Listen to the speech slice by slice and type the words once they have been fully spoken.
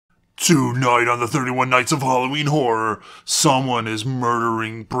Tonight on the 31 Nights of Halloween Horror, someone is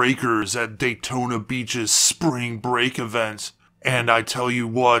murdering breakers at Daytona Beach's spring break event. And I tell you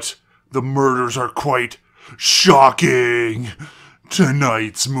what, the murders are quite shocking.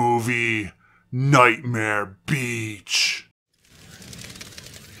 Tonight's movie, Nightmare Beach.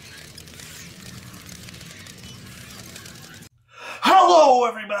 Hello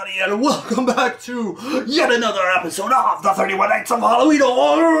everybody and welcome back to yet another episode of the 31 Nights of Halloween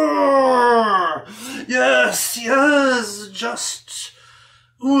Horror! Yes, just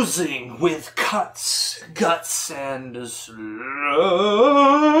oozing with cuts, guts, and sluts.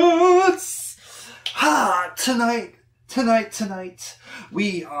 Tonight,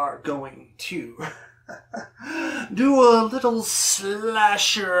 we are going to do a little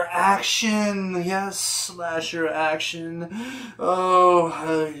slasher action. Yes, slasher action. Oh,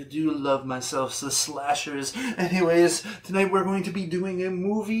 I do love myself the slashers. Anyways, tonight we're going to be doing a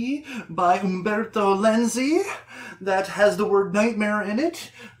movie by Umberto Lenzi that has the word nightmare in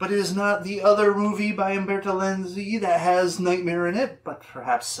it, but it is not the other movie by Umberto Lenzi that has nightmare in it, but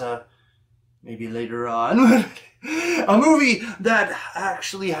perhaps maybe later on. A movie that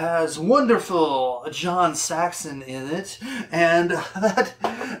actually has wonderful John Saxon in it, and that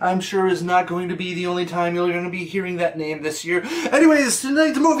I'm sure is not going to be the only time you're going to be hearing that name this year. Anyways,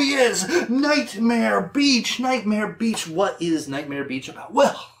 tonight's movie is Nightmare Beach. Nightmare Beach. What is Nightmare Beach about?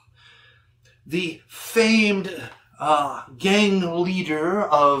 Well, the famed gang leader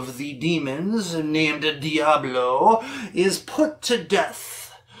of the demons, named Diablo, is put to death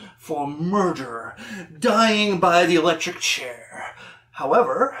for murder, dying by the electric chair.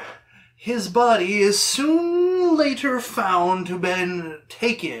 However, his body is soon later found to have been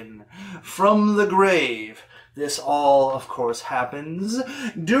taken from the grave. This all, of course, happens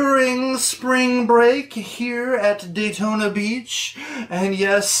during spring break here at Daytona Beach. And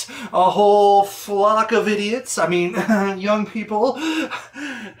yes, a whole flock of idiots, young people,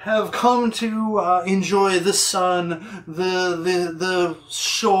 have come to enjoy the sun, the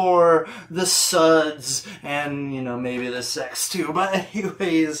shore, the suds, and, maybe the sex too. But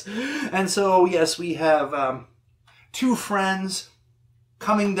anyways, and so, yes, we have two friends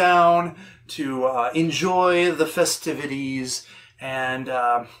coming down to enjoy the festivities, and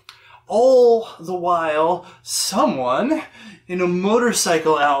all the while someone in a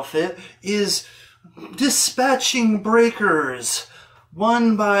motorcycle outfit is dispatching breakers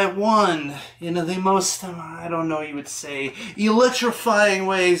one by one in the most, you would say, electrifying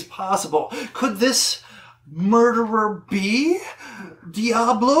ways possible. Could this murderer be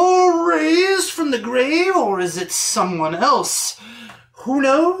Diablo raised from the grave, or is it someone else? Who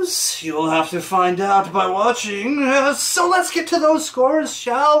knows? You'll have to find out by watching. So let's get to those scores,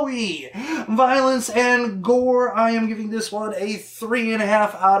 shall we? Violence and gore, I am giving this one a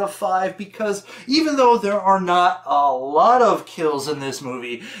 3.5 out of 5 because even though there are not a lot of kills in this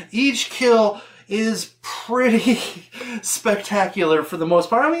movie, each kill is pretty spectacular for the most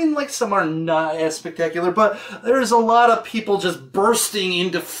part. Some are not as spectacular, but there's a lot of people just bursting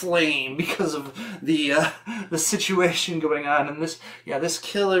into flame because of the situation going on. And this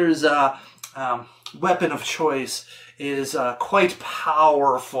killer's weapon of choice is quite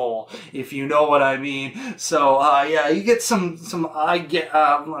powerful, if you know what I mean. So you get some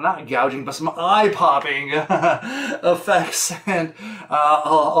not gouging, but some eye-popping effects, and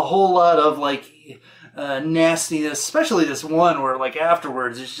a whole lot of nastiness, especially this one where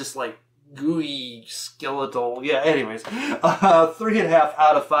afterwards it's just gooey, skeletal. Yeah, anyways, 3.5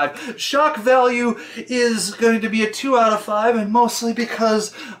 out of 5. Shock value is going to be a 2 out of 5, and mostly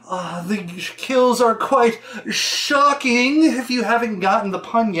because the kills are quite shocking. If you haven't gotten the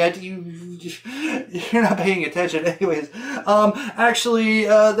pun yet, you're not paying attention. Anyways, actually,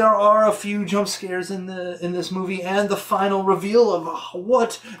 there are a few jump scares in this movie, and the final reveal of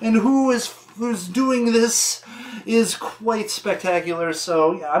what and who's doing this is quite spectacular.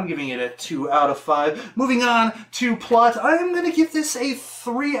 So yeah, I'm giving it a 2 out of 5. Moving on to plot, I'm going to give this a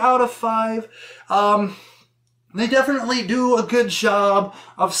 3 out of 5. They definitely do a good job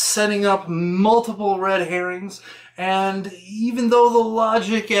of setting up multiple red herrings, and even though the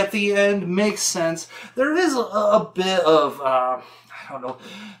logic at the end makes sense, there is a bit of,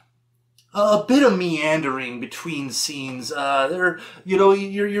 a bit of meandering between scenes. You're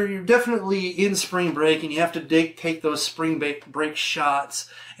definitely in spring break, and you have to take those spring break shots,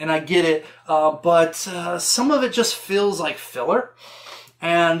 and I get it, but some of it just feels like filler,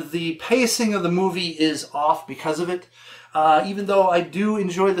 and the pacing of the movie is off because of it. Even though I do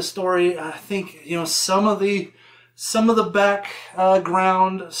enjoy the story, I think some of the some of the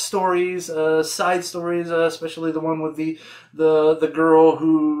background stories, side stories, especially the one with the girl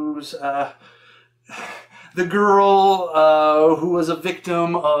who's the girl who was a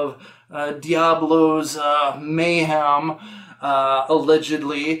victim of Diablo's mayhem,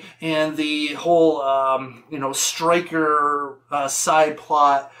 allegedly, and the whole striker side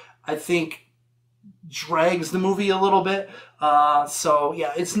plot, I think, drags the movie a little bit. So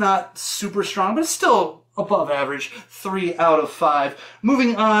yeah, it's not super strong, but it's still above average. 3 out of 5.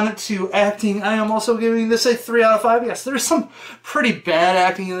 Moving on to acting, I am also giving this a 3 out of 5. Yes, there's some pretty bad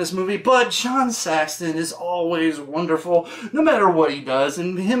acting in this movie, but John Saxon is always wonderful, no matter what he does,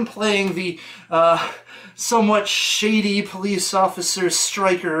 and him playing the somewhat shady police officer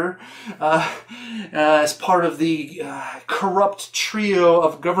Stryker as part of the corrupt trio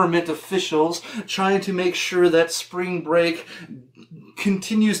of government officials trying to make sure that spring break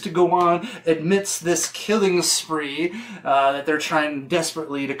continues to go on amidst this killing spree that they're trying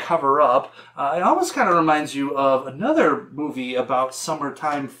desperately to cover up. It almost kind of reminds you of another movie about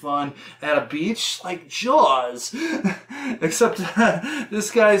summertime fun at a beach, like Jaws. Except this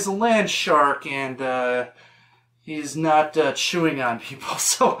guy's a land shark and he's not chewing on people.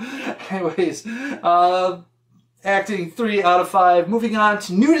 So anyways, acting 3 out of 5. Moving on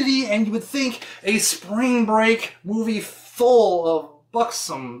to Nudity, and you would think a spring break movie full of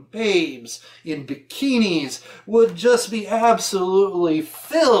buxom babes in bikinis would just be absolutely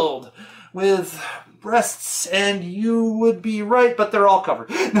filled with breasts, and you would be right, but they're all covered.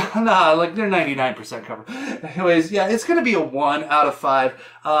 Nah, like they're 99% covered. Anyways, yeah, it's gonna be a 1 out of 5.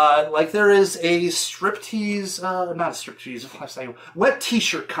 Like there is a striptease, not a striptease, wet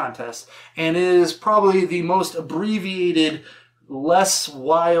t-shirt contest, and it is probably the most abbreviated, less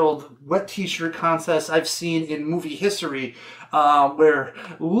wild wet t-shirt contest I've seen in movie history, where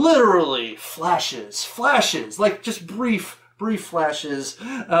literally flashes, like just brief flashes,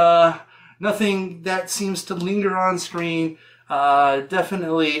 nothing that seems to linger on screen.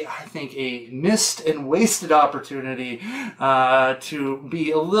 Definitely, I think, a missed and wasted opportunity to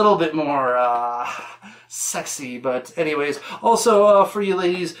be a little bit more sexy. But anyways, also for you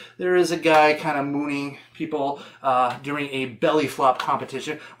ladies, there is a guy kind of mooning people during a belly flop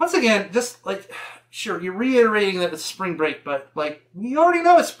competition. Once again, just like, sure, you're reiterating that it's spring break, but like, we already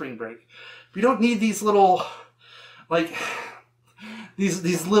know it's spring break. We don't need these little, like,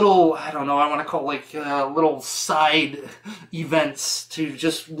 these little, I don't know, I want to call like little side events to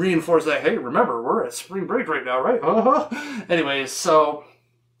just reinforce that, hey, remember, we're at spring break right now, right? Anyways, so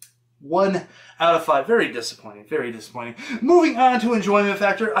 1 out of 5. Very disappointing, very disappointing. Moving on to enjoyment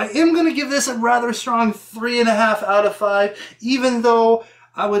factor, I am going to give this a rather strong 3.5 out of 5, even though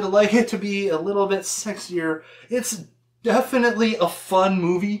I would like it to be a little bit sexier. It's definitely a fun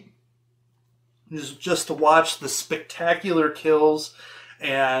movie. Just to watch the spectacular kills,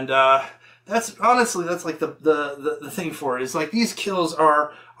 and that's honestly, that's like the thing for it, is like these kills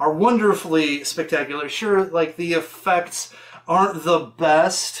are wonderfully spectacular. Sure, like the effects aren't the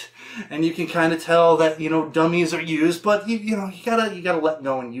best, and you can kind of tell that, you know, dummies are used, but you gotta let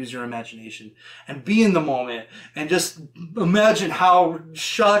go and use your imagination and be in the moment and just imagine how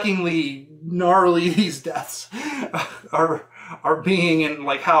shockingly gnarly these deaths are being, and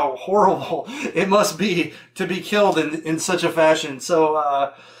like how horrible it must be to be killed in such a fashion.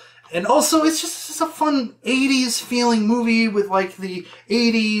 So and also it's a fun 80s feeling movie with like the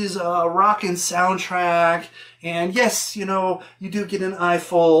 80s rockin' soundtrack. And yes, you know, you do get an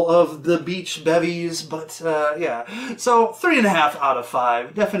eyeful of the beach bevies, but yeah. So 3.5 out of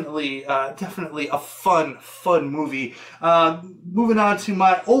 5. Definitely a fun movie. Moving on to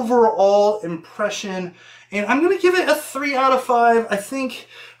my overall impression, and I'm gonna give it a 3 out of 5. I think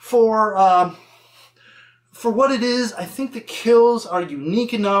for what it is, I think the kills are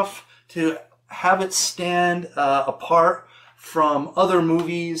unique enough to have it stand apart from other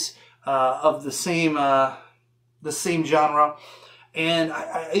movies of the same genre, and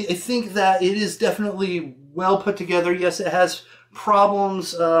I think that it is definitely well put together. Yes, it has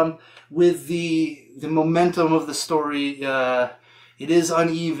problems with the momentum of the story. It is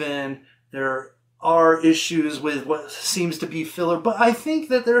uneven. There are issues with what seems to be filler, but I think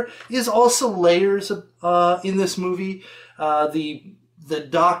that there is also layers in this movie. The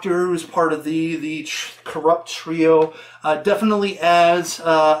doctor, who's part of the corrupt trio, definitely adds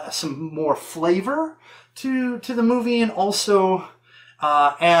some more flavor to the movie, and also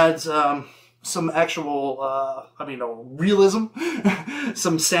adds some actual, realism,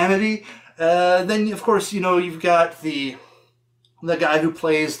 some sanity. Then, of course, you know, you've got the guy who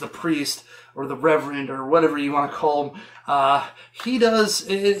plays the priest, or the reverend, or whatever you want to call him. He does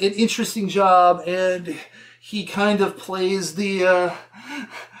an interesting job, and he kind of plays the,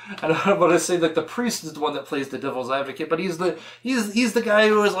 I don't want to say like the priest is the one that plays the devil's advocate, but he's the guy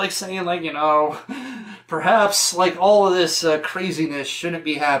who is like saying like, you know, perhaps like all of this craziness shouldn't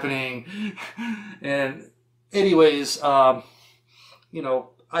be happening. And anyways, you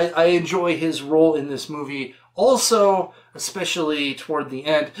know, I enjoy his role in this movie also, especially toward the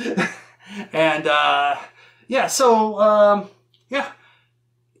end. And yeah, so yeah,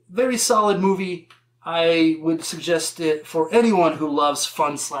 very solid movie. I would suggest it for anyone who loves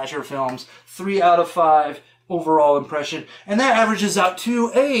fun slasher films. 3 out of 5 overall impression. And that averages out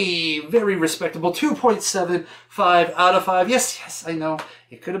to a very respectable 2.75 out of 5. Yes, I know.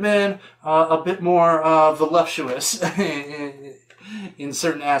 It could have been a bit more voluptuous in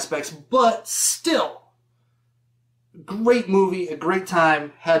certain aspects, but still, great movie, a great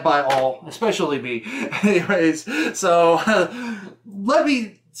time had by all, especially me. Anyways, so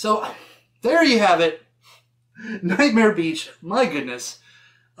so there you have it. Nightmare Beach. My goodness.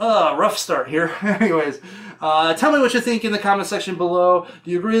 Rough start here. Anyways, tell me what you think in the comment section below. Do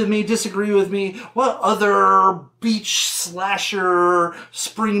you agree with me? Disagree with me? What other beach slasher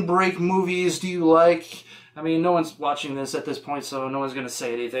spring break movies do you like? I mean, no one's watching this at this point, so no one's going to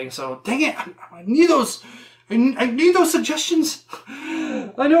say anything. So, dang it. I need those. I need those suggestions.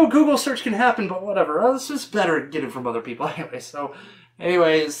 I know a Google search can happen, but whatever. It's just better get it from other people anyway. So,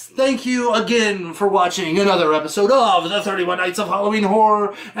 anyways, thank you again for watching another episode of the 31 Nights of Halloween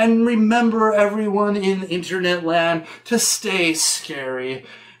Horror. And remember, everyone in internet land, to stay scary.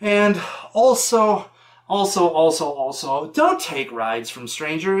 And also, don't take rides from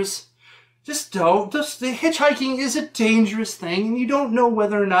strangers. Just don't. The hitchhiking is a dangerous thing, and you don't know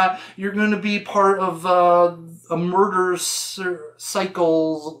whether or not you're going to be part of a murder cyclists,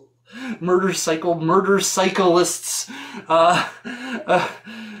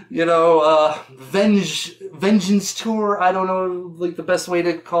 you know, vengeance tour. I don't know, like the best way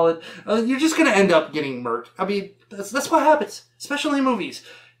to call it. You're just going to end up getting murked. I mean, that's what happens, especially in movies.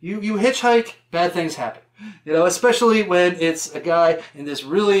 You hitchhike, bad things happen. You know, especially when it's a guy in this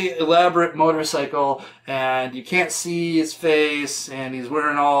really elaborate motorcycle and you can't see his face and he's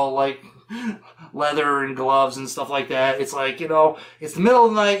wearing all like leather and gloves and stuff like that. It's like, you know, it's the middle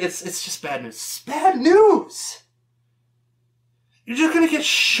of the night. It's just bad news. It's bad news. You're just going to get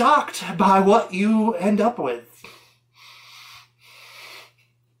shocked by what you end up with.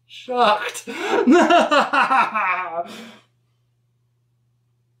 Shocked.